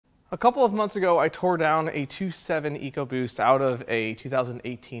A couple of months ago, I tore down a 2.7 Ecoboost out of a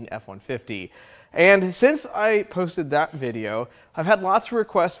 2018 F-150. And since I posted that video, I've had lots of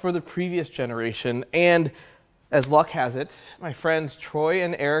requests for the previous generation, and as luck has it, my friends Troy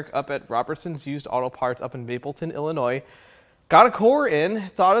and Eric up at Robertson's Used Auto Parts up in Mapleton, Illinois, got a core in,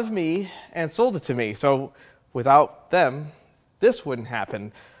 thought of me, and sold it to me. So without them, this wouldn't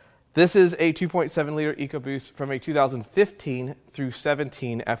happen. This is a 2.7 liter Ecoboost from a 2015 through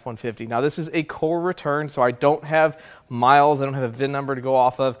 17 F-150. Now this is a core return, so I don't have miles, I don't have a VIN number to go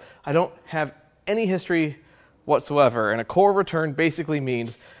off of, I don't have any history whatsoever. And a core return basically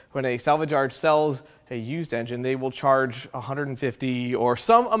means when a salvage yard sells a used engine, they will charge $150 or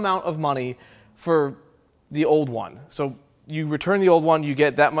some amount of money for the old one. So you return the old one, you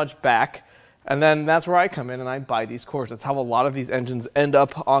get that much back, and then that's where I come in and I buy these cores. That's how a lot of these engines end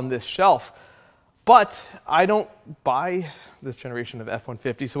up on this shelf. But I don't buy this generation of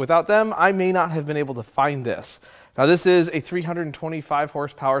F-150, so without them, I may not have been able to find this. Now this is a 325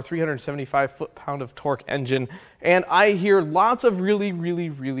 horsepower, 375 foot-pound of torque engine, and I hear lots of really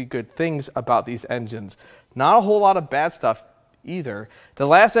good things about these engines. Not a whole lot of bad stuff either. The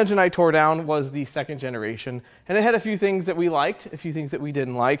last engine I tore down was the second generation, and it had a few things that we liked, a few things that we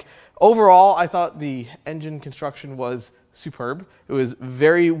didn't like. Overall, I thought the engine construction was superb. It was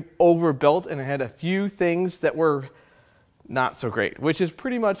very overbuilt, and it had a few things that were not so great, which is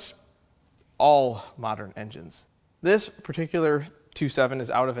pretty much all modern engines. This particular 2.7 is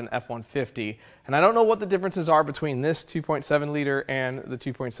out of an F-150, and I don't know what the differences are between this 2.7 liter and the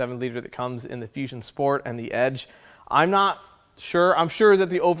 2.7 liter that comes in the Fusion Sport and the Edge. I'm not sure. I'm sure that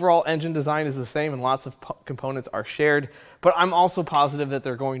the overall engine design is the same and lots of components are shared, but I'm also positive that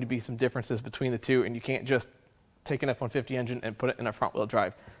there are going to be some differences between the two, and you can't just take an F-150 engine and put it in a front-wheel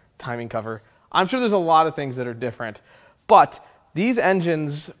drive timing cover. I'm sure there's a lot of things that are different, but these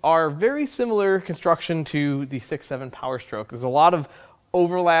engines are very similar construction to the 6.7 Power Stroke. There's a lot of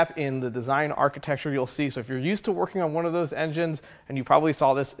overlap in the design architecture you'll see. So if you're used to working on one of those engines, and you probably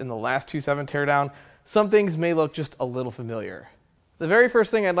saw this in the last 2.7 Teardown, some things may look just a little familiar. The very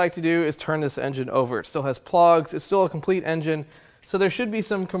first thing I'd like to do is turn this engine over. It still has plugs, it's still a complete engine, so there should be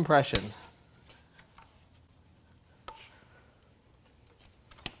some compression.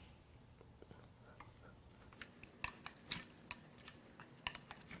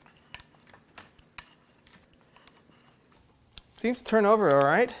 Seems to turn over all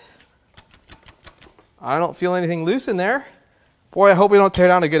right. I don't feel anything loose in there. Boy, I hope we don't tear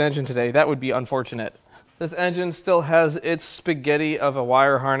down a good engine today. That would be unfortunate. This engine still has its spaghetti of a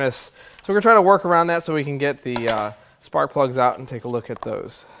wire harness, so we're going to try to work around that so we can get the spark plugs out and take a look at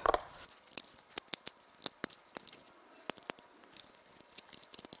those.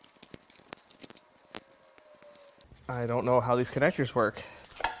 I don't know how these connectors work.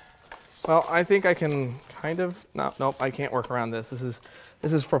 Well, I think I can kind of, nope, I can't work around this. This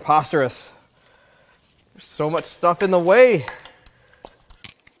is preposterous. There's so much stuff in the way.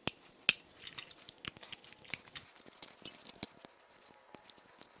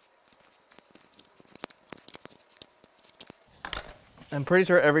 I'm pretty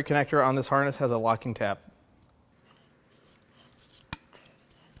sure every connector on this harness has a locking tab.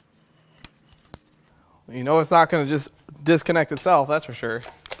 You know it's not going to just disconnect itself, that's for sure.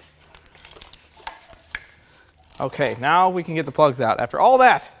 Okay, now we can get the plugs out after all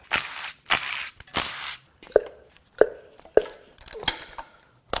that.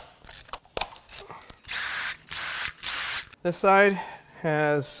 This side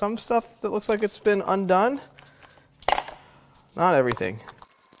has some stuff that looks like it's been undone. Not everything.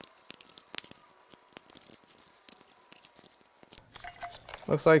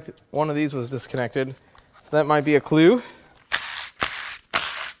 Looks like one of these was disconnected, so that might be a clue.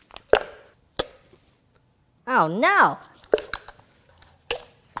 Oh no!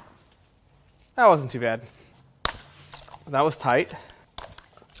 That wasn't too bad. That was tight.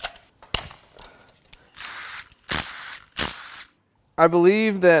 I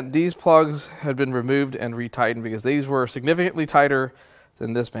believe that these plugs had been removed and retightened because these were significantly tighter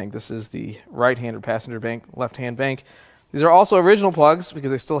than this bank. This is the right-handed passenger bank, left-hand bank. These are also original plugs because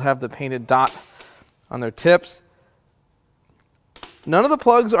they still have the painted dot on their tips. None of the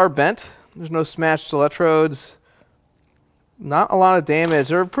plugs are bent. There's no smashed electrodes. Not a lot of damage.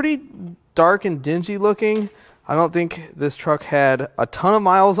 They're pretty dark and dingy looking. I don't think this truck had a ton of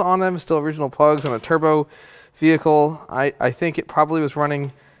miles on them. Still original plugs on a turbo vehicle. I think it probably was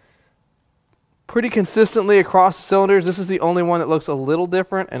running pretty consistently across the cylinders. This is the only one that looks a little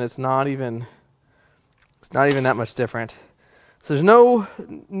different, and it's not even that much different. So there's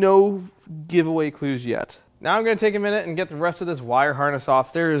no giveaway clues yet. Now I'm going to take a minute and get the rest of this wire harness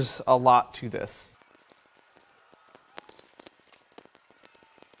off. There's a lot to this.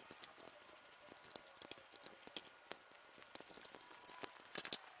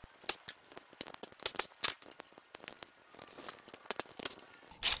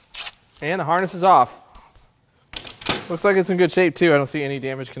 And the harness is off. Looks like it's in good shape too. I don't see any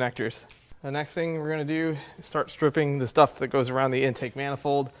damaged connectors. The next thing we're going to do is start stripping the stuff that goes around the intake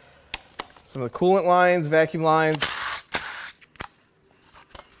manifold. Some of the coolant lines, vacuum lines.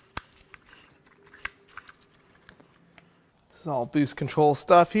 This is all boost control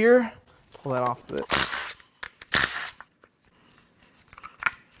stuff here. Pull that off a bit.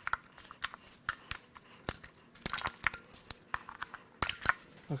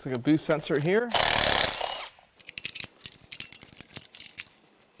 Looks like a boost sensor here.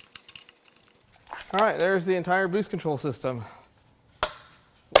 All right, there's the entire boost control system.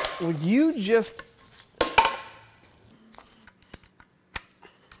 Will you just...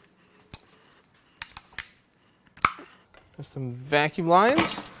 There's some vacuum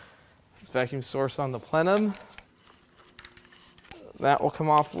lines. This vacuum source on the plenum. That will come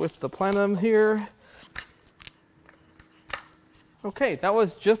off with the plenum here. Okay, that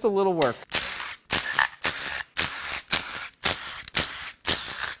was just a little work.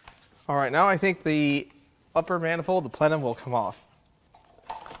 All right, now I think the upper manifold, the plenum, will come off.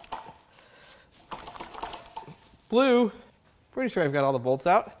 Blue, pretty sure I've got all the bolts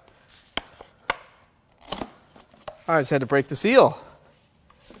out. I just had to break the seal.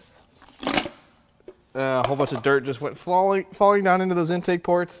 A whole bunch of dirt just went falling down into those intake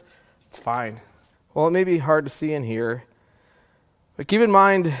ports. It's fine. Well, it may be hard to see in here, but keep in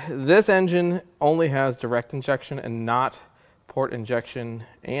mind this engine only has direct injection and not port injection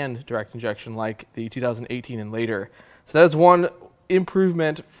and direct injection like the 2018 and later. So that is one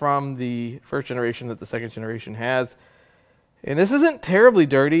improvement from the first generation that the second generation has. And this isn't terribly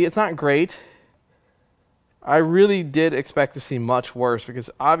dirty. It's not great. I really did expect to see much worse because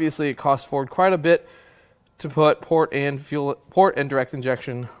obviously it cost Ford quite a bit to put port and direct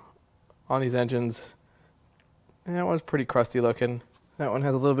injection on these engines. And that one's pretty crusty looking. That one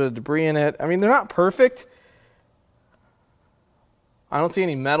has a little bit of debris in it. I mean, they're not perfect. I don't see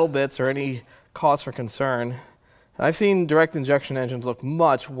any metal bits or any cause for concern. I've seen direct injection engines look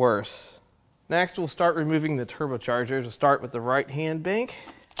much worse. Next, we'll start removing the turbochargers. We'll start with the right-hand bank.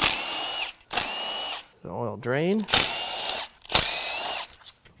 The oil drain.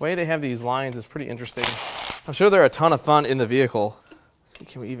 The way they have these lines is pretty interesting. I'm sure they're a ton of fun in the vehicle. Let's see,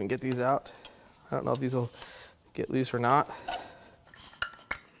 can we even get these out? I don't know if these will get loose or not.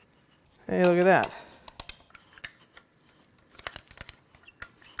 Hey, look at that.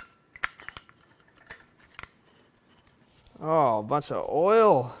 Oh, a bunch of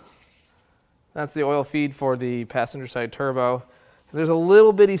oil. That's the oil feed for the passenger side turbo. There's a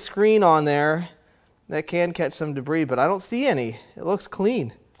little bitty screen on there that can catch some debris, but I don't see any. It looks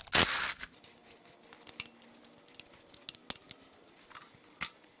clean.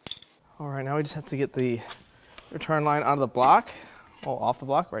 All right, now we just have to get the return line out of the block, off the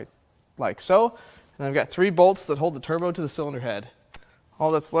block, right, like so. And I've got 3 bolts that hold the turbo to the cylinder head.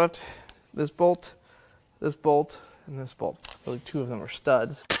 All that's left, this bolt, and this bolt. Really 2 of them are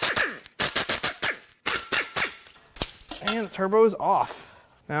studs. And the turbo is off.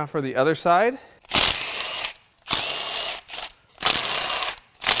 Now for the other side.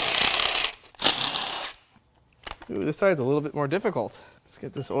 Ooh, this side's a little bit more difficult. Let's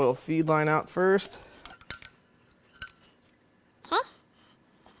get this oil feed line out first. Huh?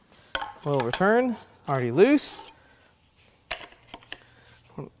 Oil return, already loose.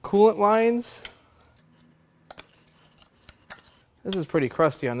 Coolant lines. This is pretty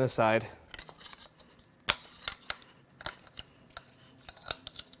crusty on this side.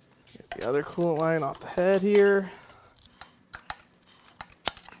 Get the other coolant line off the head here.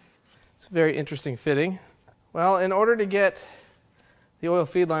 It's a very interesting fitting. Well, in order to get the oil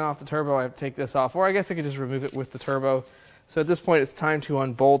feed line off the turbo, I have to take this off, or I guess I could just remove it with the turbo. So at this point, it's time to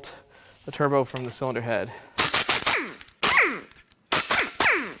unbolt the turbo from the cylinder head.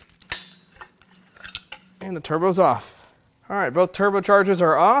 And the turbo's off. All right, both turbochargers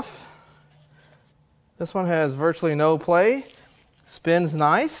are off. This one has virtually no play. Spins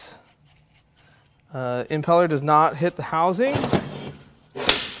nice. Impeller does not hit the housing.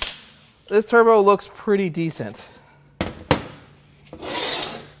 This turbo looks pretty decent.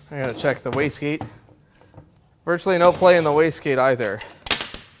 I gotta check the wastegate. Virtually no play in the wastegate either.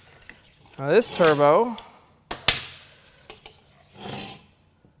 Now this turbo,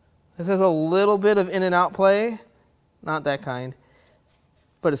 this has a little bit of in and out play. Not that kind.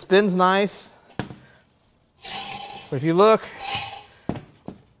 But it spins nice. But if you look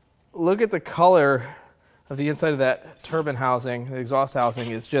at the color of the inside of that turbine housing, the exhaust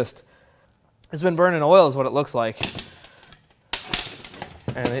housing, it's been burning oil is what it looks like.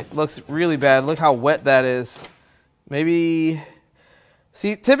 And it looks really bad. Look how wet that is. Maybe,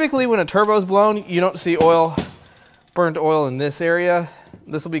 see, typically when a turbo's blown, you don't see oil, burnt oil in this area.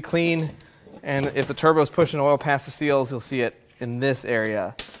 This will be clean. And if the turbo's pushing oil past the seals, you'll see it in this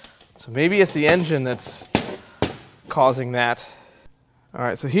area. So maybe it's the engine that's causing that. All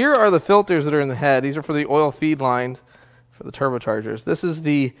right, so here are the filters that are in the head. These are for the oil feed line for the turbochargers. This is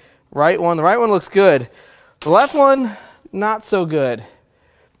the right one. The right one looks good. The left one, not so good.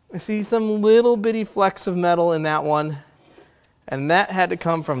 I see some little bitty flecks of metal in that one, and that had to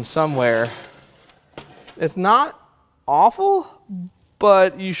come from somewhere. It's not awful,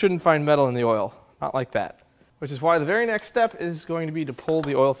 but you shouldn't find metal in the oil. Not like that. Which is why the very next step is going to be to pull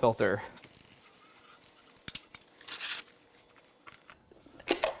the oil filter.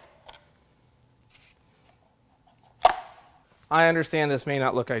 I understand this may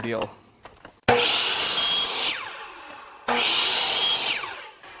not look ideal.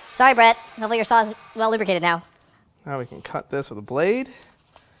 Sorry, Brett. Hopefully your saw is well lubricated now. Now we can cut this with a blade.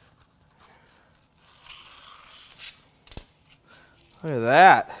 Look at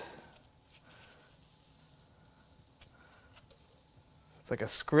that. It's like a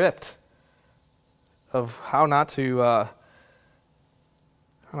script of how not to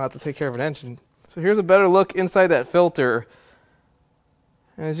take care of an engine. So here's a better look inside that filter.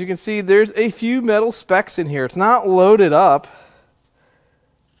 And as you can see, there's a few metal specks in here. It's not loaded up.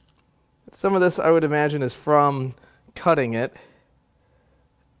 Some of this, I would imagine, is from cutting it,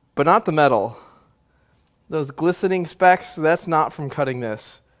 but not the metal. Those glistening specks, that's not from cutting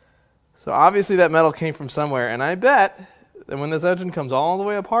this. So obviously that metal came from somewhere, and I bet that when this engine comes all the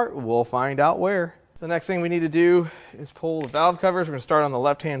way apart, we'll find out where. The next thing we need to do is pull the valve covers. We're going to start on the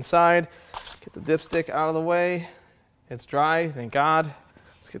left-hand side. Get the dipstick out of the way. It's dry, thank God.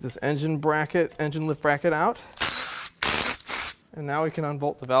 Let's get this engine lift bracket out. And now we can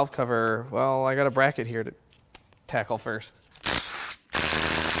unbolt the valve cover. Well, I got a bracket here to tackle first.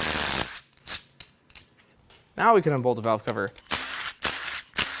 Now we can unbolt the valve cover.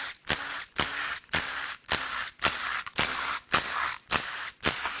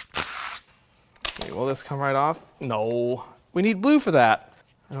 Okay, will this come right off? No. We need blue for that.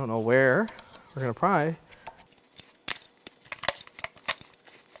 I don't know where. We're going to pry.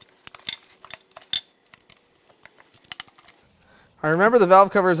 I remember the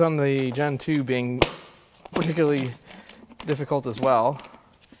valve covers on the Gen 2 being particularly difficult as well.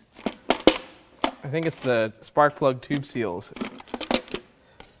 I think it's the spark plug tube seals.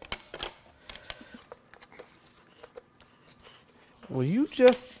 Will you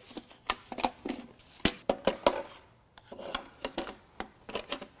just...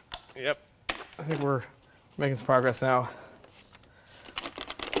 Yep, I think we're making some progress now.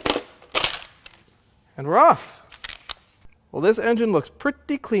 And we're off. Well, this engine looks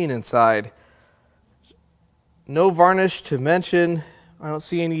pretty clean inside. No varnish to mention. I don't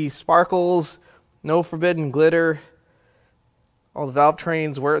see any sparkles, no forbidden glitter. All the valve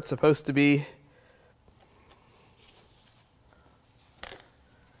trains where it's supposed to be.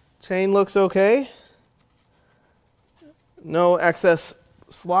 Chain looks okay. No excess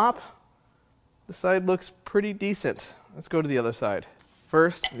slop. This side looks pretty decent. Let's go to the other side.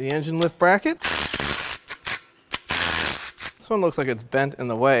 First, the engine lift bracket. This one looks like it's bent in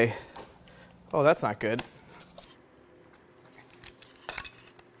the way. Oh, that's not good.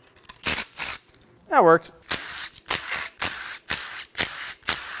 That worked.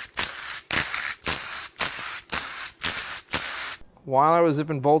 While I was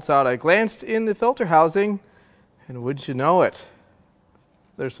zipping bolts out, I glanced in the filter housing, and wouldn't you know it,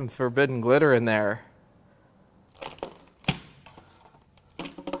 there's some forbidden glitter in there.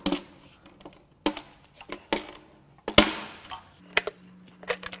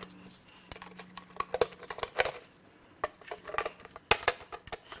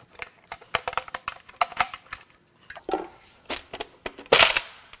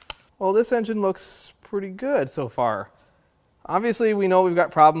 Well, this engine looks pretty good so far. Obviously, we know we've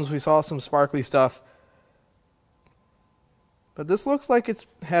got problems. We saw some sparkly stuff. But this looks like it's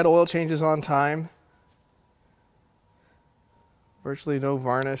had oil changes on time. Virtually no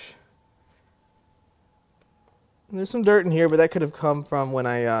varnish. And there's some dirt in here, but that could have come from when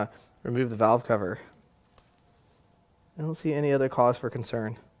I removed the valve cover. I don't see any other cause for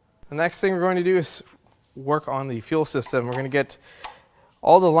concern. The next thing we're going to do is work on the fuel system. We're going to get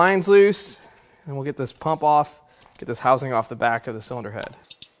all the lines loose, and we'll get this pump off, get this housing off the back of the cylinder head.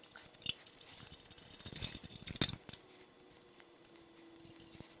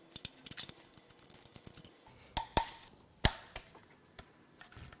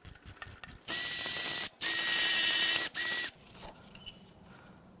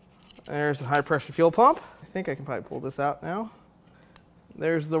 There's the high pressure fuel pump. I think I can probably pull this out now.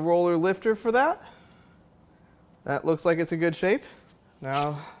 There's the roller lifter for that. That looks like it's in good shape.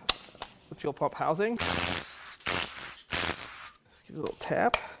 Now, the fuel pump housing. Just give it a little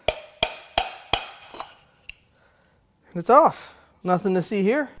tap. And it's off. Nothing to see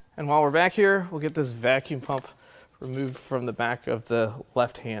here. And while we're back here, we'll get this vacuum pump removed from the back of the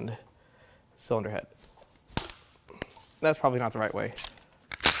left-hand cylinder head. That's probably not the right way.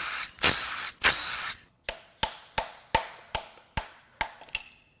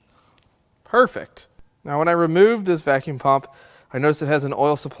 Perfect. Now when I removed this vacuum pump, I noticed it has an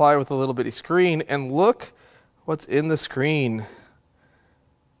oil supply with a little bitty screen, and look what's in the screen.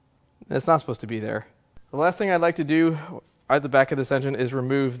 It's not supposed to be there. The last thing I'd like to do at the back of this engine is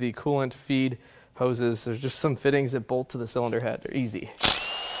remove the coolant feed hoses. There's just some fittings that bolt to the cylinder head. They're easy.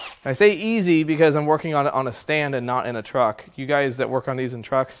 I say easy because I'm working on it on a stand and not in a truck. You guys that work on these in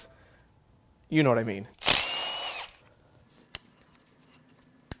trucks, you know what I mean.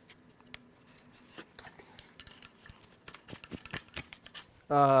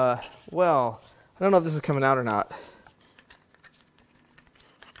 Well, I don't know if this is coming out or not.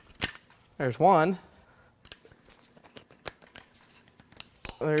 There's one.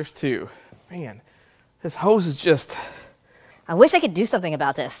 There's two. Man, this hose is just... I wish I could do something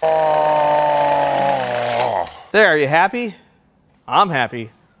about this. There, are you happy? I'm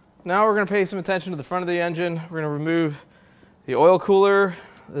happy. Now we're going to pay some attention to the front of the engine. We're going to remove the oil cooler,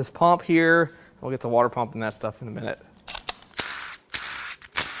 this pump here. We'll get the water pump and that stuff in a minute.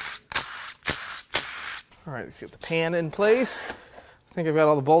 All right, let's get the pan in place. I think I've got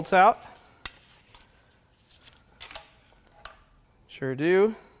all the bolts out. Sure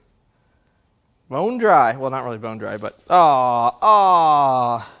do. Bone dry. Well, not really bone dry, but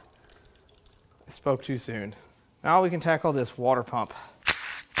I spoke too soon. Now we can tackle this water pump.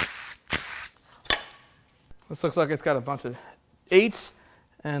 This looks like it's got a bunch of 8s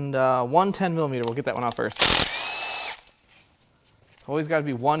and one 10 millimeter. We'll get that one out first. Always got to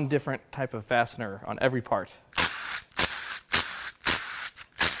be one different type of fastener on every part.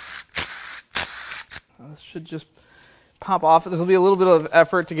 This should just pop off. This will be a little bit of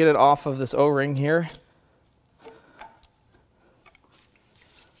effort to get it off of this O-ring here.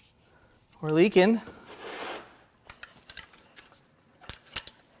 We're leaking.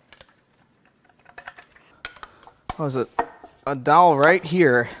 Oh, there's a dowel right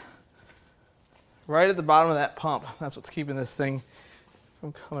here. Right at the bottom of that pump. That's what's keeping this thing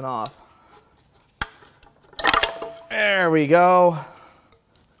from coming off. There we go.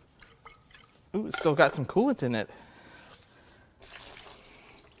 Ooh, it's still got some coolant in it.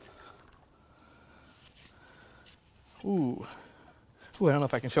 Ooh, I don't know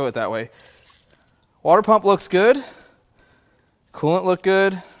if I can show it that way. Water pump looks good. Coolant looked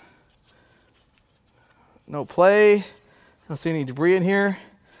good. No play. Don't see any debris in here.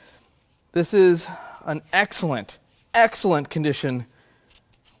 This is an excellent condition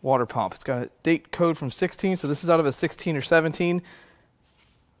water pump. It's got a date code from 16, so this is out of a 16 or 17.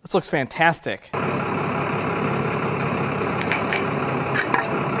 This looks fantastic.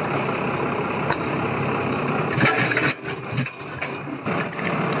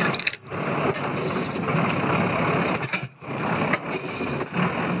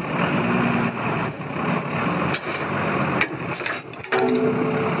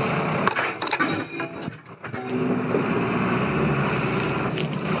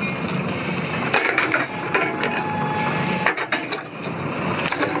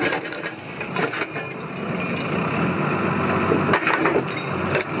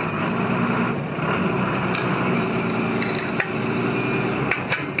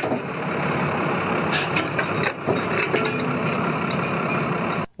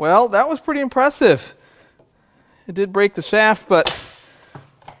 Well, that was pretty impressive. It did break the shaft, but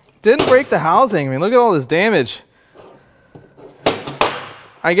didn't break the housing. I mean, look at all this damage.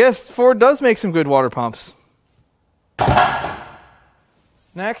 I guess Ford does make some good water pumps.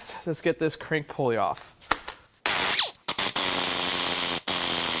 Next, let's get this crank pulley off.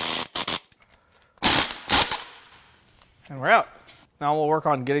 And we're out. Now we'll work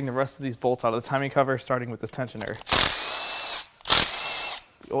on getting the rest of these bolts out of the timing cover, starting with this tensioner.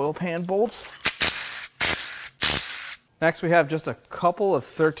 Oil pan bolts. Next we have just a couple of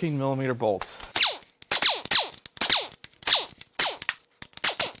 13 millimeter bolts.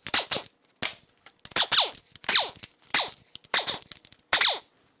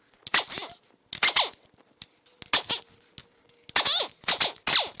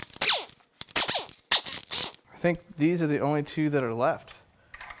 I think these are the only two that are left.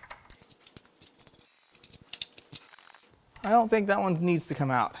 I don't think that one needs to come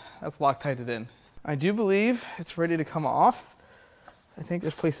out. That's Loctited in. I do believe it's ready to come off. I think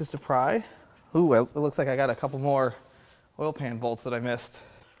there's places to pry. Ooh, it looks like I got a couple more oil pan bolts that I missed.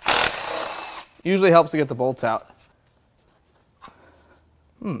 Usually helps to get the bolts out.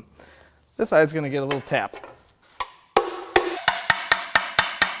 This side's gonna get a little tap.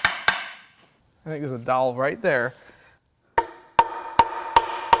 I think there's a dowel right there.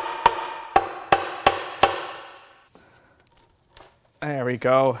 There we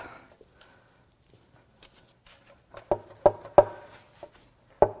go.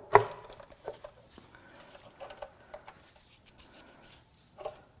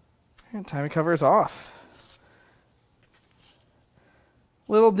 And timing cover is off.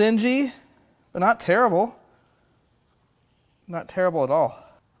 Little dingy, but not terrible. Not terrible at all.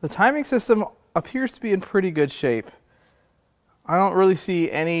 The timing system appears to be in pretty good shape. I don't really see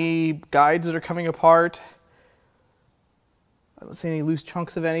any guides that are coming apart. I don't see any loose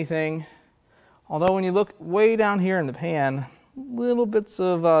chunks of anything. Although when you look way down here in the pan, little bits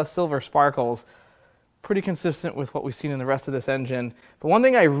of silver sparkles. Pretty consistent with what we've seen in the rest of this engine. But one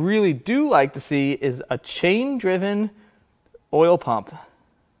thing I really do like to see is a chain-driven oil pump.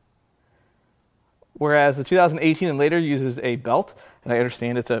 Whereas the 2018 and later uses a belt, and I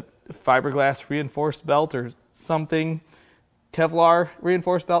understand it's a fiberglass reinforced belt or something. Kevlar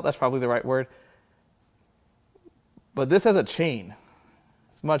reinforced belt, that's probably the right word. But this has a chain.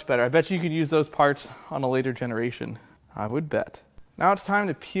 It's much better. I bet you could use those parts on a later generation. I would bet. Now it's time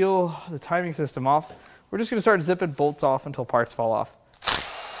to peel the timing system off. We're just going to start zipping bolts off until parts fall off.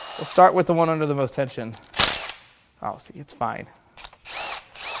 We'll start with the one under the most tension. Oh, see, it's fine.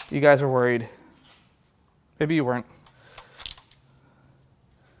 You guys were worried. Maybe you weren't.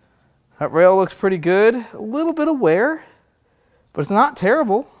 That rail looks pretty good. A little bit of wear, but it's not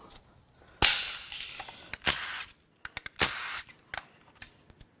terrible.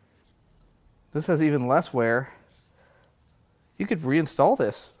 This has even less wear. You could reinstall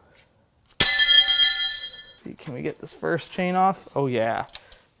this. See, can we get this first chain off? Oh yeah.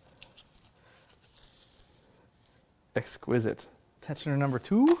 Exquisite. Tensioner number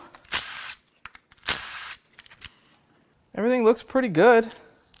 2. Everything looks pretty good.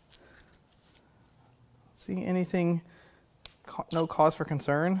 See anything, no cause for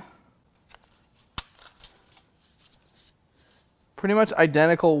concern. Pretty much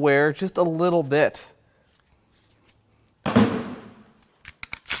identical wear, just a little bit.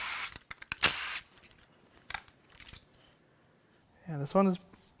 Yeah, this one is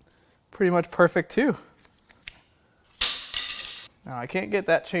pretty much perfect too. Now I can't get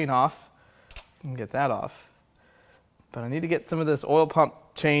that chain off. I can get that off. But I need to get some of this oil pump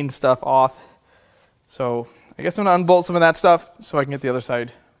chain stuff off. So I guess I'm gonna unbolt some of that stuff so I can get the other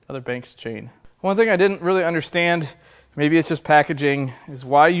side, other bank's chain. One thing I didn't really understand, maybe it's just packaging, is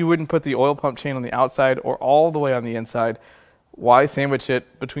why you wouldn't put the oil pump chain on the outside or all the way on the inside. Why sandwich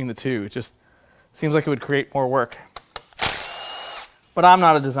it between the two? It just seems like it would create more work. But I'm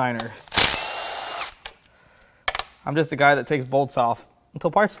not a designer. I'm just a guy that takes bolts off until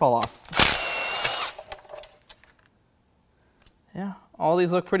parts fall off. Yeah, all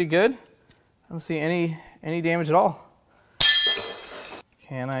these look pretty good. I don't see any damage at all.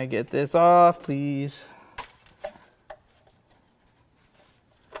 Can I get this off, please?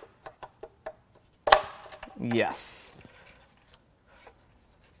 Yes.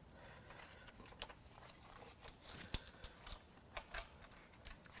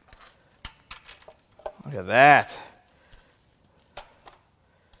 Look at that.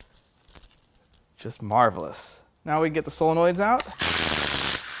 Just marvelous. Now we get the solenoids out.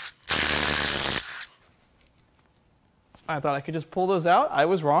 I thought I could just pull those out. I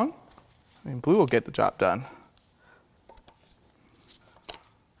was wrong. I mean, blue will get the job done.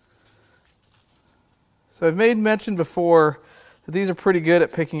 So I've made mention before that these are pretty good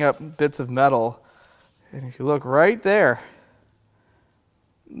at picking up bits of metal. And if you look right there,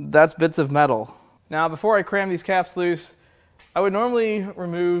 that's bits of metal. Now, before I cram these caps loose, I would normally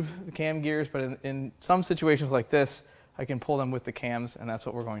remove the cam gears, but in some situations like this, I can pull them with the cams, and that's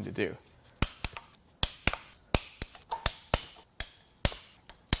what we're going to do.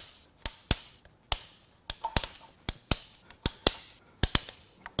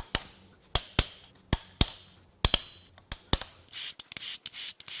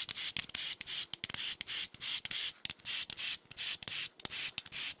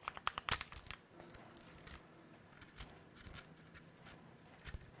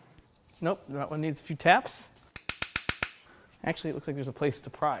 Nope, that one needs a few taps. Actually, it looks like there's a place to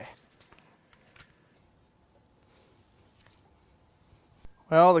pry.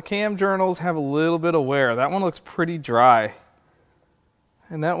 Well, the cam journals have a little bit of wear. That one looks pretty dry.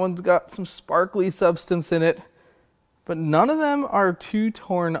 And that one's got some sparkly substance in it, but none of them are too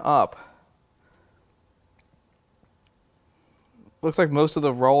torn up. Looks like most of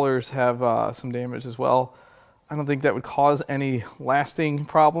the rollers have some damage as well. I don't think that would cause any lasting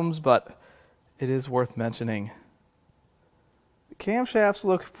problems, but it is worth mentioning. The camshafts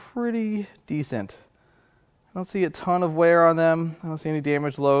look pretty decent. I don't see a ton of wear on them. I don't see any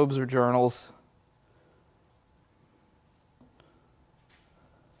damaged lobes or journals.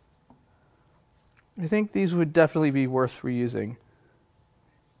 I think these would definitely be worth reusing.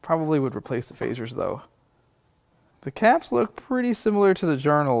 Probably would replace the phasers though. The caps look pretty similar to the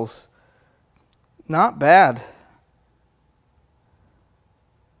journals. Not bad.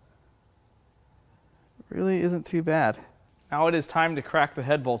 Really isn't too bad. Now it is time to crack the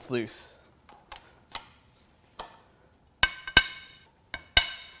head bolts loose.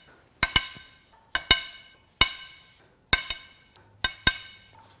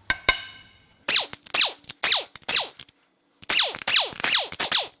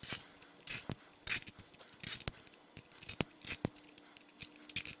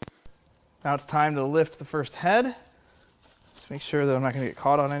 Now it's time to lift the first head. Let's make sure that I'm not going to get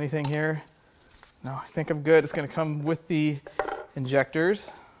caught on anything here. No, I think I'm good. It's going to come with the injectors.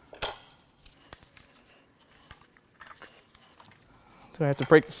 Do I have to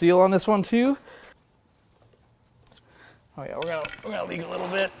break the seal on this one too? Oh yeah, we're gonna leak a little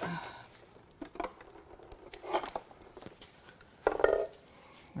bit.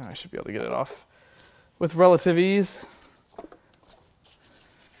 Now I should be able to get it off with relative ease.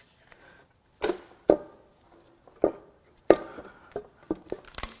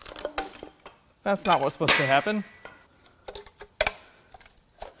 That's not what's supposed to happen.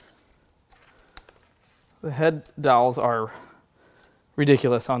 The head dowels are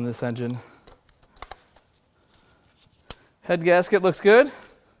ridiculous on this engine. Head gasket looks good.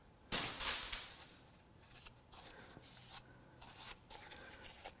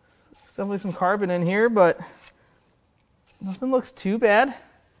 Definitely some carbon in here, but nothing looks too bad.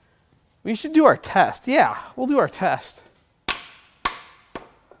 We should do our test. Yeah, we'll do our test.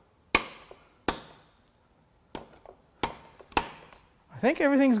 I think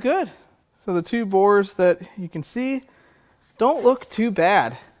everything's good. So the two bores that you can see don't look too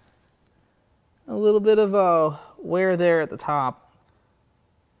bad. A little bit of wear there at the top.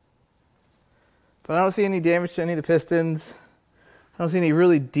 But I don't see any damage to any of the pistons. I don't see any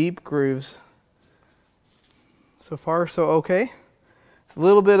really deep grooves. So far, so okay. It's a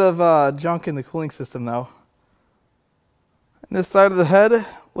little bit of junk in the cooling system though. And this side of the head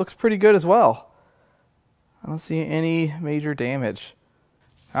looks pretty good as well. I don't see any major damage.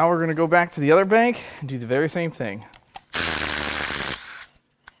 Now we're going to go back to the other bank and do the very same thing.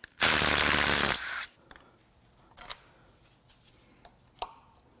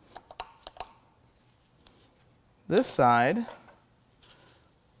 This side,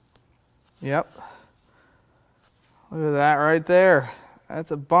 yep, look at that right there.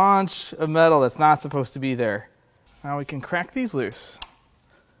 That's a bunch of metal that's not supposed to be there. Now we can crack these loose.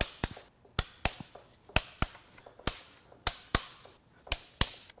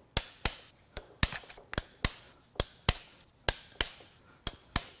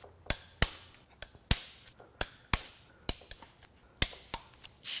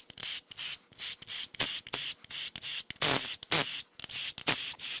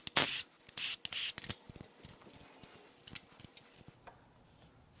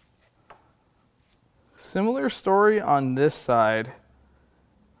 Similar story on this side.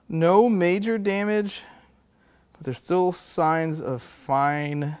 No major damage, but there's still signs of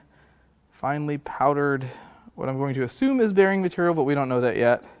finely powdered, what I'm going to assume is bearing material, but we don't know that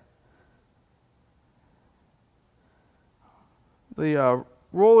yet. The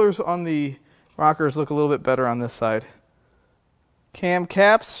rollers on the rockers look a little bit better on this side. Cam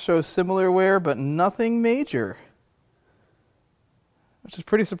caps show similar wear, but nothing major, which is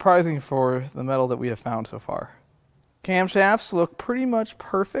pretty surprising for the metal that we have found so far. Camshafts look pretty much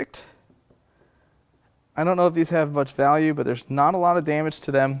perfect. I don't know if these have much value, but there's not a lot of damage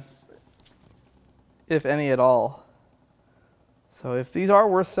to them, if any at all. So if these are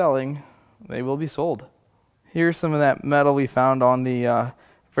worth selling, they will be sold. Here's some of that metal we found on the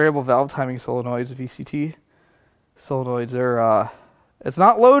variable valve timing solenoids, VCT solenoids. Are it's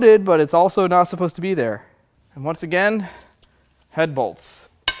not loaded, but it's also not supposed to be there. And once again, head bolts.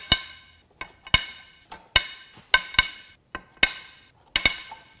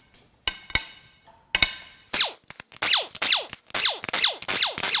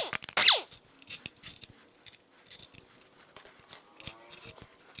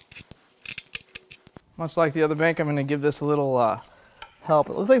 Much like the other bank, I'm going to give this a little help.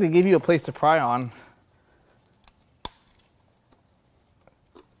 It looks like they give you a place to pry on.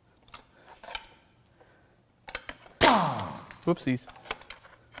 Whoopsies.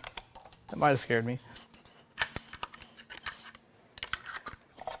 That might have scared me.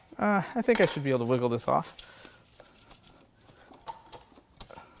 I think I should be able to wiggle this off.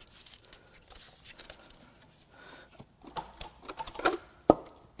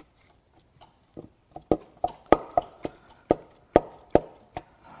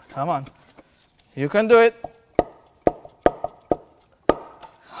 Come on. You can do it.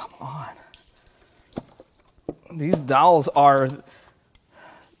 Come on. These dowels are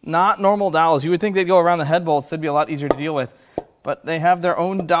not normal dowels. You would think they'd go around the head bolts. They'd be a lot easier to deal with. But they have their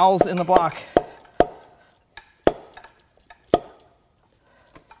own dowels in the block.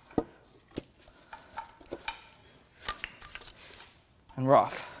 And we're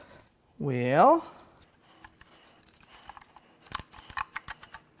off. Well,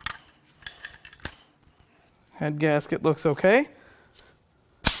 head gasket looks okay.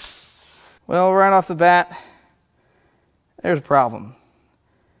 Well, right off the bat, there's a problem.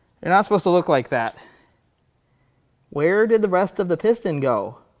 They're not supposed to look like that. Where did the rest of the piston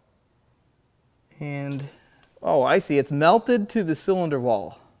go? And, oh, I see. It's melted to the cylinder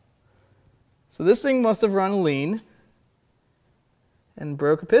wall. So this thing must have run lean and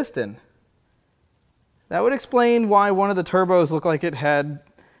broke a piston. That would explain why one of the turbos looked like it had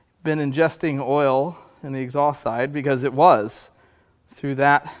been ingesting oil in the exhaust side, because it was through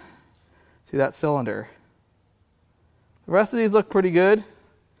that cylinder. The rest of these look pretty good.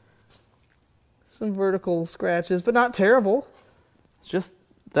 Some vertical scratches, but not terrible. It's just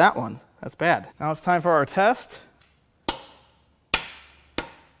that one. That's bad. Now it's time for our test.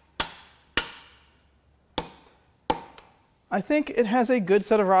 I think it has a good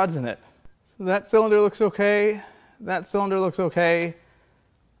set of rods in it. So that cylinder looks okay. That cylinder looks okay.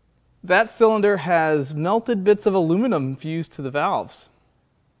 That cylinder has melted bits of aluminum fused to the valves.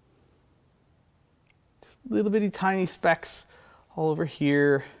 Just little bitty tiny specks all over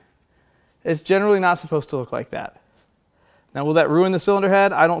here. It's generally not supposed to look like that. Now, will that ruin the cylinder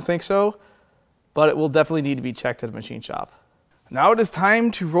head? I don't think so, but it will definitely need to be checked at a machine shop. Now it is time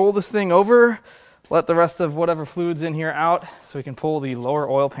to roll this thing over, let the rest of whatever fluid's in here out so we can pull the lower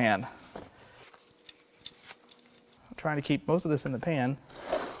oil pan. I'm trying to keep most of this in the pan.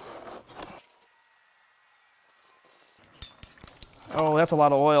 Oh, that's a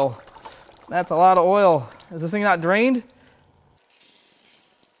lot of oil. That's a lot of oil. Is this thing not drained?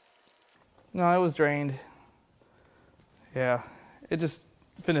 No, it was drained. Yeah, it just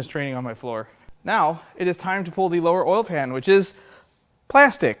finished draining on my floor. Now, it is time to pull the lower oil pan, which is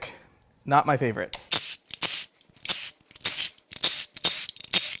plastic. Not my favorite.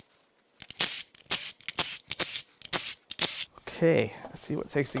 Okay, let's see what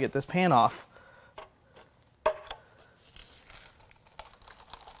it takes to get this pan off.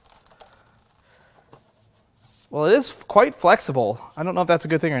 Well, it is quite flexible. I don't know if that's a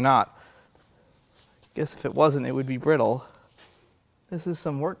good thing or not. I guess if it wasn't, it would be brittle. This is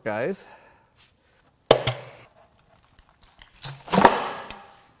some work, guys.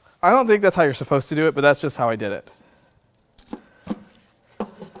 I don't think that's how you're supposed to do it, but that's just how I did it.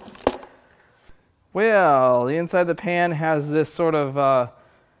 Well, the inside of the pan has this sort of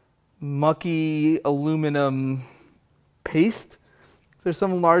mucky aluminum paste. There's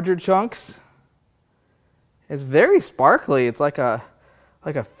some larger chunks. It's very sparkly. It's like a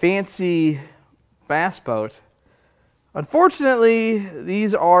fancy bass boat. Unfortunately,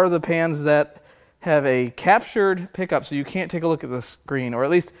 these are the pans that have a captured pickup, so you can't take a look at the screen, or at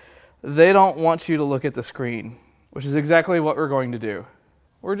least they don't want you to look at the screen, which is exactly what we're going to do.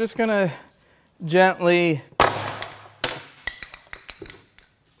 We're just going to gently...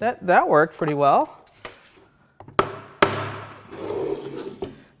 That worked pretty well.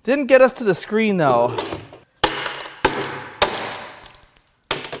 Didn't get us to the screen, though.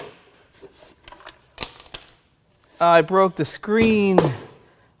 I broke the screen.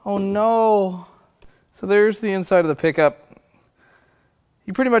 Oh no. So there's the inside of the pickup.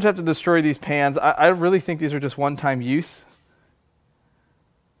 You pretty much have to destroy these pans. I really think these are just one-time use.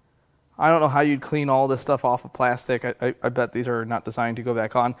 I don't know how you'd clean all this stuff off of plastic. I bet these are not designed to go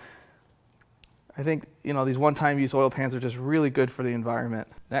back on. I think, these one-time use oil pans are just really good for the environment.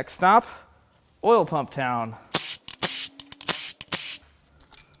 Next stop, Oil Pump Town.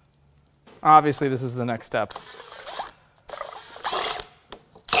 Obviously, this is the next step.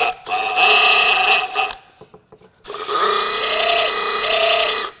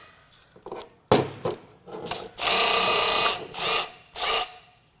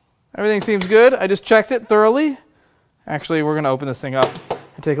 Everything seems good. I just checked it thoroughly. Actually, we're going to open this thing up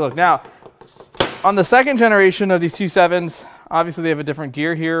and take a look. Now, on the second generation of these 2.7s, obviously they have a different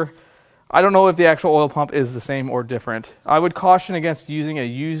gear here. I don't know if the actual oil pump is the same or different. I would caution against using a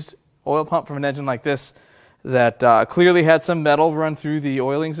used oil pump from an engine like this that clearly had some metal run through the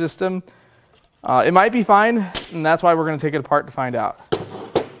oiling system. It might be fine, and that's why we're going to take it apart to find out.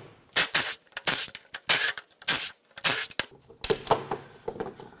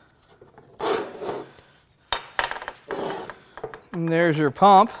 And there's your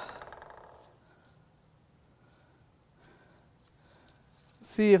pump.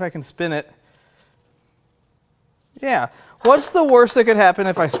 Let's see if I can spin it. Yeah. What's the worst that could happen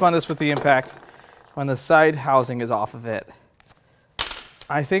if I spun this with the impact when the side housing is off of it?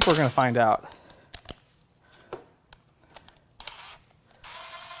 I think we're going to find out.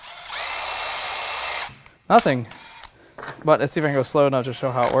 Nothing. But let's see if I can go slow enough to show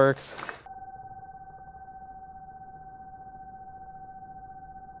how it works.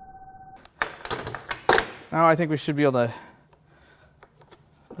 Now I think we should be able to...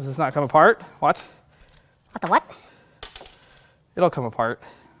 Does this not come apart? What? What the what? It'll come apart.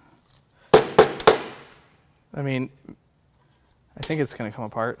 I mean, I think it's going to come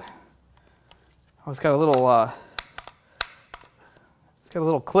apart. Oh, it's got a little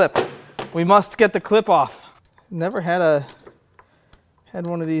clip. We must get the clip off. Never had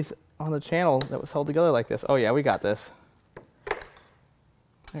one of these on the channel that was held together like this. Oh yeah, we got this.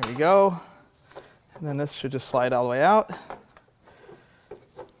 There we go. And then this should just slide all the way out.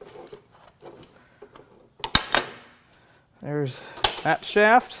 There's that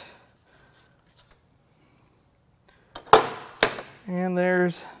shaft. And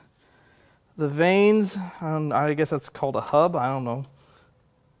there's the vanes. I guess that's called a hub. I don't know.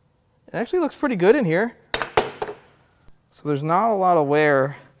 It actually looks pretty good in here. So there's not a lot of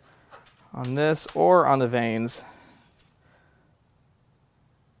wear on this or on the vanes.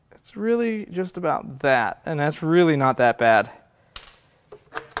 It's really just about that, and that's really not that bad.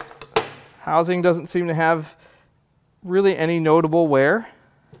 Housing doesn't seem to have really any notable wear.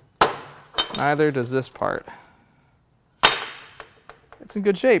 Neither does this part. It's in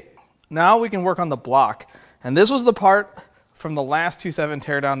good shape. Now we can work on the block. And this was the part from the last 2.7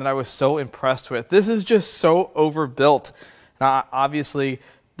 teardown that I was so impressed with. This is just so overbuilt. Now, obviously,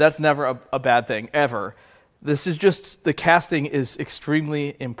 that's never a bad thing, ever. This is just, the casting is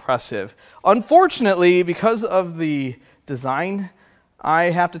extremely impressive. Unfortunately, because of the design, I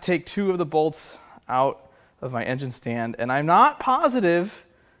have to take 2 of the bolts out of my engine stand, and I'm not positive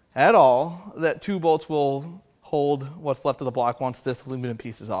at all that 2 bolts will hold what's left of the block once this aluminum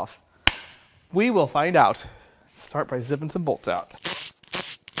piece is off. We will find out. Start by zipping some bolts out.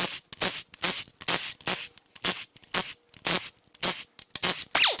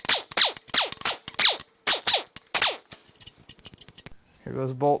 Here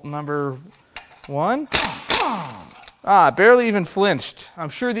goes bolt number 1. Barely even flinched. I'm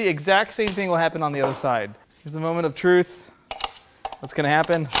sure the exact same thing will happen on the other side. Here's the moment of truth. What's going to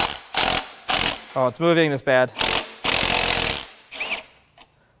happen? Oh, it's moving this bad.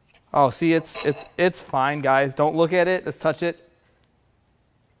 Oh, see, it's fine, guys. Don't look at it. Let's touch it.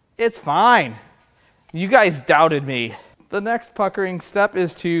 It's fine. You guys doubted me. The next puckering step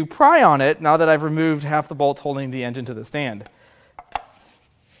is to pry on it now that I've removed half the bolts holding the engine to the stand.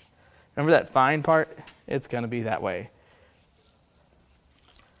 Remember that fine part? It's going to be that way.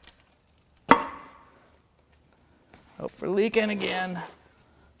 Hope for leaking again.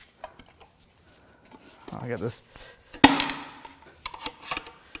 Oh, I got this.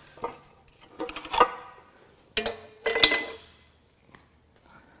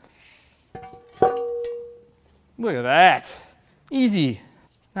 Look at that. Easy.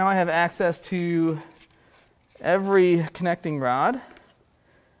 Now I have access to every connecting rod.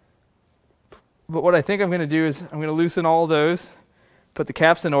 But what I think I'm going to do is I'm going to loosen all of those, put the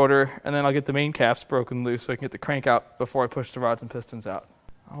caps in order, and then I'll get the main caps broken loose so I can get the crank out before I push the rods and pistons out.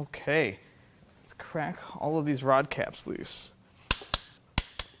 Okay, let's crack all of these rod caps loose.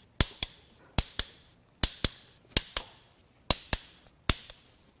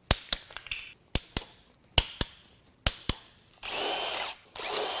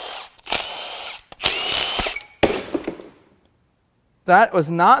 That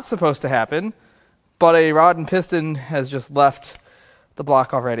was not supposed to happen, but a rod and piston has just left the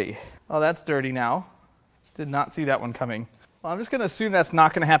block already. Oh, that's dirty now. Did not see that one coming. Well, I'm just going to assume that's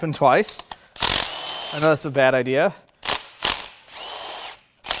not going to happen twice. I know that's a bad idea.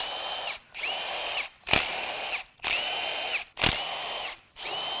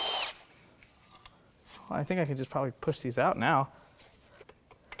 Well, I think I can just probably push these out now.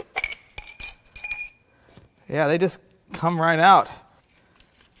 Yeah, they just come right out.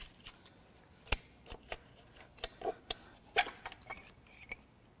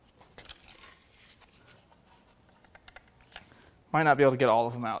 Might not be able to get all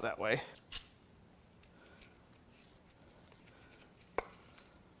of them out that way.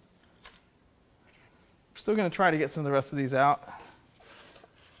 Still going to try to get some of the rest of these out.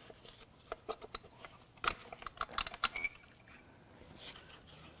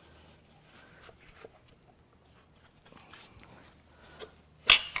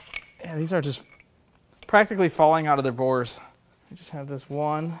 Yeah, these are just practically falling out of their bores. I just have this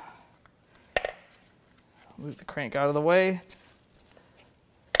one. Move the crank out of the way.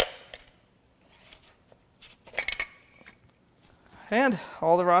 And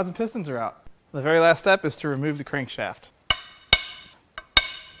all the rods and pistons are out. The very last step is to remove the crankshaft.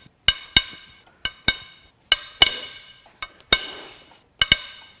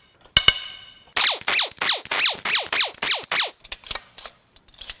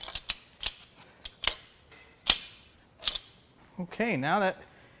 Okay, now that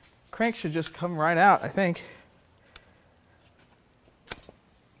crank should just come right out, I think.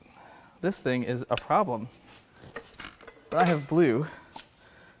 This thing is a problem. But I have blue,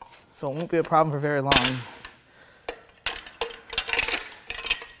 so it won't be a problem for very long.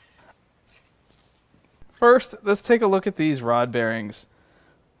 First, let's take a look at these rod bearings.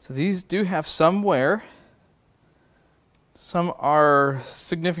 So these do have some wear. Some are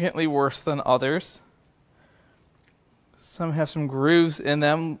significantly worse than others. Some have some grooves in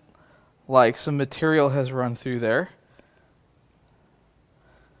them, like some material has run through there.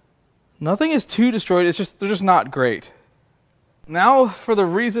 Nothing is too destroyed, they're just not great. Now for the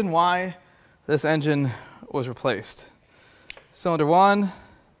reason why this engine was replaced. Cylinder 1,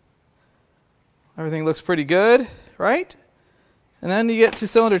 everything looks pretty good, right? And then you get to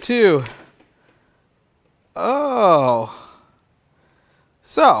cylinder 2. Oh.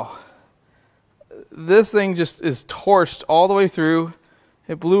 So, this thing just is torched all the way through.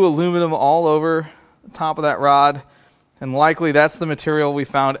 It blew aluminum all over the top of that rod. And likely that's the material we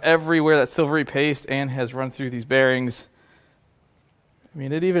found everywhere, that silvery paste, and has run through these bearings. I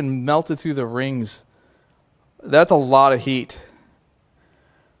mean, it even melted through the rings. That's a lot of heat.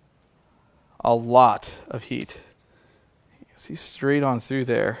 A lot of heat. You can see straight on through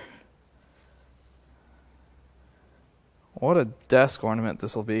there. What a desk ornament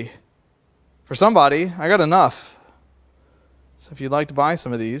this will be. For somebody, I got enough. So if you'd like to buy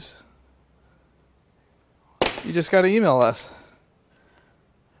some of these, you just got to email us.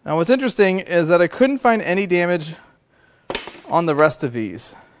 Now what's interesting is that I couldn't find any damage on the rest of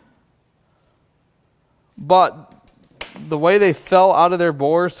these. But the way they fell out of their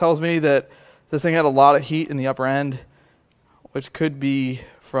bores tells me that this thing had a lot of heat in the upper end, which could be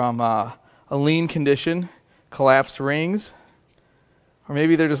from a lean condition, collapsed rings, or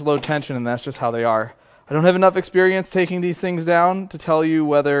maybe they're just low tension and that's just how they are. I don't have enough experience taking these things down to tell you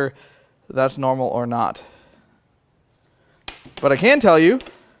whether that's normal or not. But I can tell you,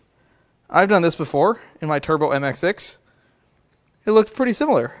 I've done this before in my Turbo MX6. It looked pretty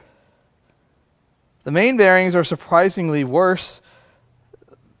similar. The main bearings are surprisingly worse.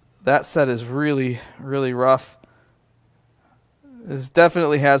 That set is really, really rough. This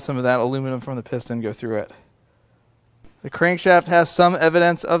definitely had some of that aluminum from the piston go through it. The crankshaft has some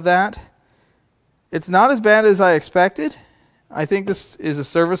evidence of that. It's not as bad as I expected. I think this is a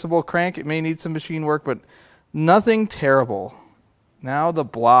serviceable crank. It may need some machine work, but nothing terrible. Now the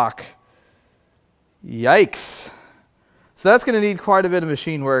block. Yikes. So that's going to need quite a bit of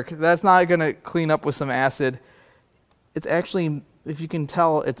machine work. That's not going to clean up with some acid. It's actually, if you can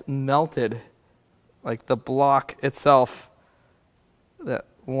tell, it's melted. Like the block itself, that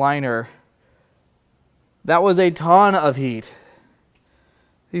liner. That was a ton of heat.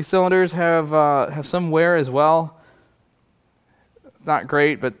 These cylinders have some wear as well. It's not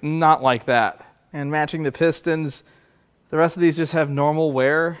great, but not like that. And matching the pistons, the rest of these just have normal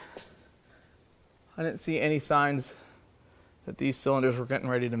wear. I didn't see any signs that these cylinders were getting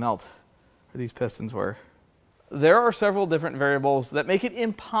ready to melt, or these pistons were. There are several different variables that make it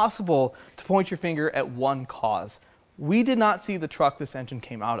impossible to point your finger at one cause. We did not see the truck this engine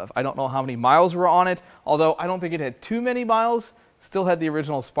came out of. I don't know how many miles were on it, although I don't think it had too many miles, still had the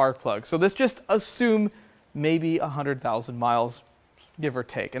original spark plug. So let's just assume maybe 100,000 miles, give or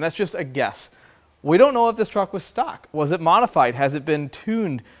take, and that's just a guess. We don't know if this truck was stock. Was it modified? Has it been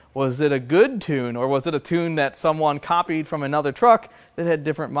tuned? Was it a good tune, or was it a tune that someone copied from another truck that had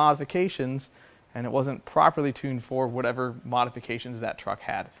different modifications and it wasn't properly tuned for whatever modifications that truck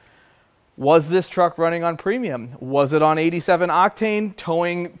had? Was this truck running on premium? Was it on 87 octane,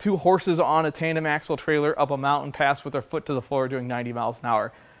 towing 2 horses on a tandem axle trailer up a mountain pass with their foot to the floor doing 90 miles an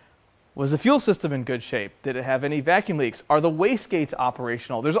hour? Was the fuel system in good shape? Did it have any vacuum leaks? Are the wastegates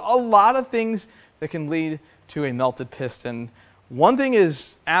operational? There's a lot of things that can lead to a melted piston. One thing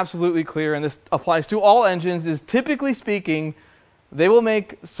is absolutely clear, and this applies to all engines, is typically speaking, they will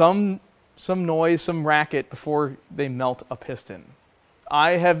make some noise, some racket before they melt a piston.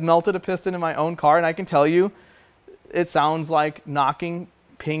 I have melted a piston in my own car, and I can tell you it sounds like knocking,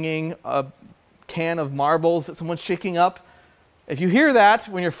 pinging a can of marbles that someone's shaking up. If you hear that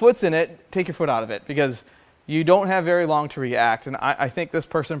when your foot's in it, take your foot out of it, because you don't have very long to react. And I think this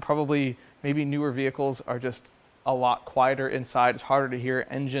person probably, maybe newer vehicles are just a lot quieter inside. It's harder to hear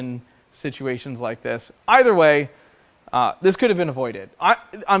engine situations like this. Either way, this could have been avoided.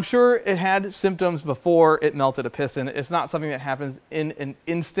 I'm sure it had symptoms before it melted a piston. It's not something that happens in an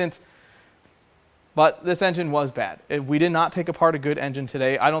instant, but this engine was bad. We did not take apart a good engine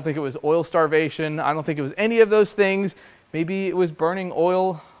today. I don't think it was oil starvation. I don't think it was any of those things. Maybe it was burning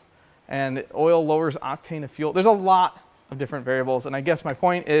oil, and oil lowers octane of fuel. There's a lot of different variables, and I guess my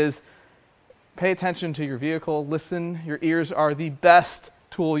point is pay attention to your vehicle. Listen. Your ears are the best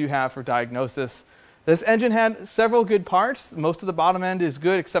tool you have for diagnosis. This engine had several good parts. Most of the bottom end is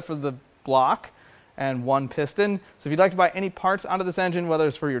good except for the block and 1 piston. So if you'd like to buy any parts out of this engine, whether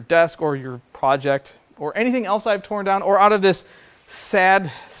it's for your desk or your project or anything else I've torn down, or out of this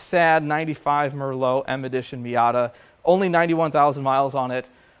sad 95 Merlot M Edition Miata, only 91,000 miles on it,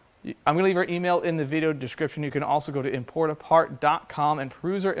 I'm going to leave our email in the video description. You can also go to Importapart.com and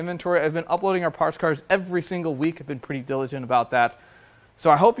peruse our inventory. I've been uploading our parts cards every single week. I've been pretty diligent about that. So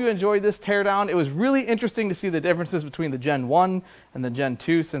I hope you enjoyed this teardown. It was really interesting to see the differences between the Gen 1 and the Gen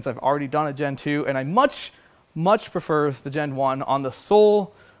 2, since I've already done a Gen 2, and I much prefer the Gen 1 on the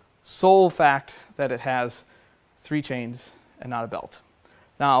sole fact that it has 3 chains and not a belt.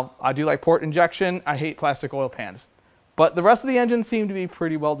 Now, I do like port injection. I hate plastic oil pans. But the rest of the engine seemed to be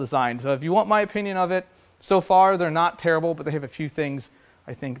pretty well designed. So if you want my opinion of it, so far they're not terrible, but they have a few things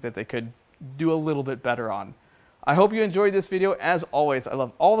I think that they could do a little bit better on. I hope you enjoyed this video. As always, I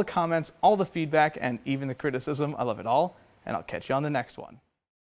love all the comments, all the feedback, and even the criticism. I love it all, and I'll catch you on the next one.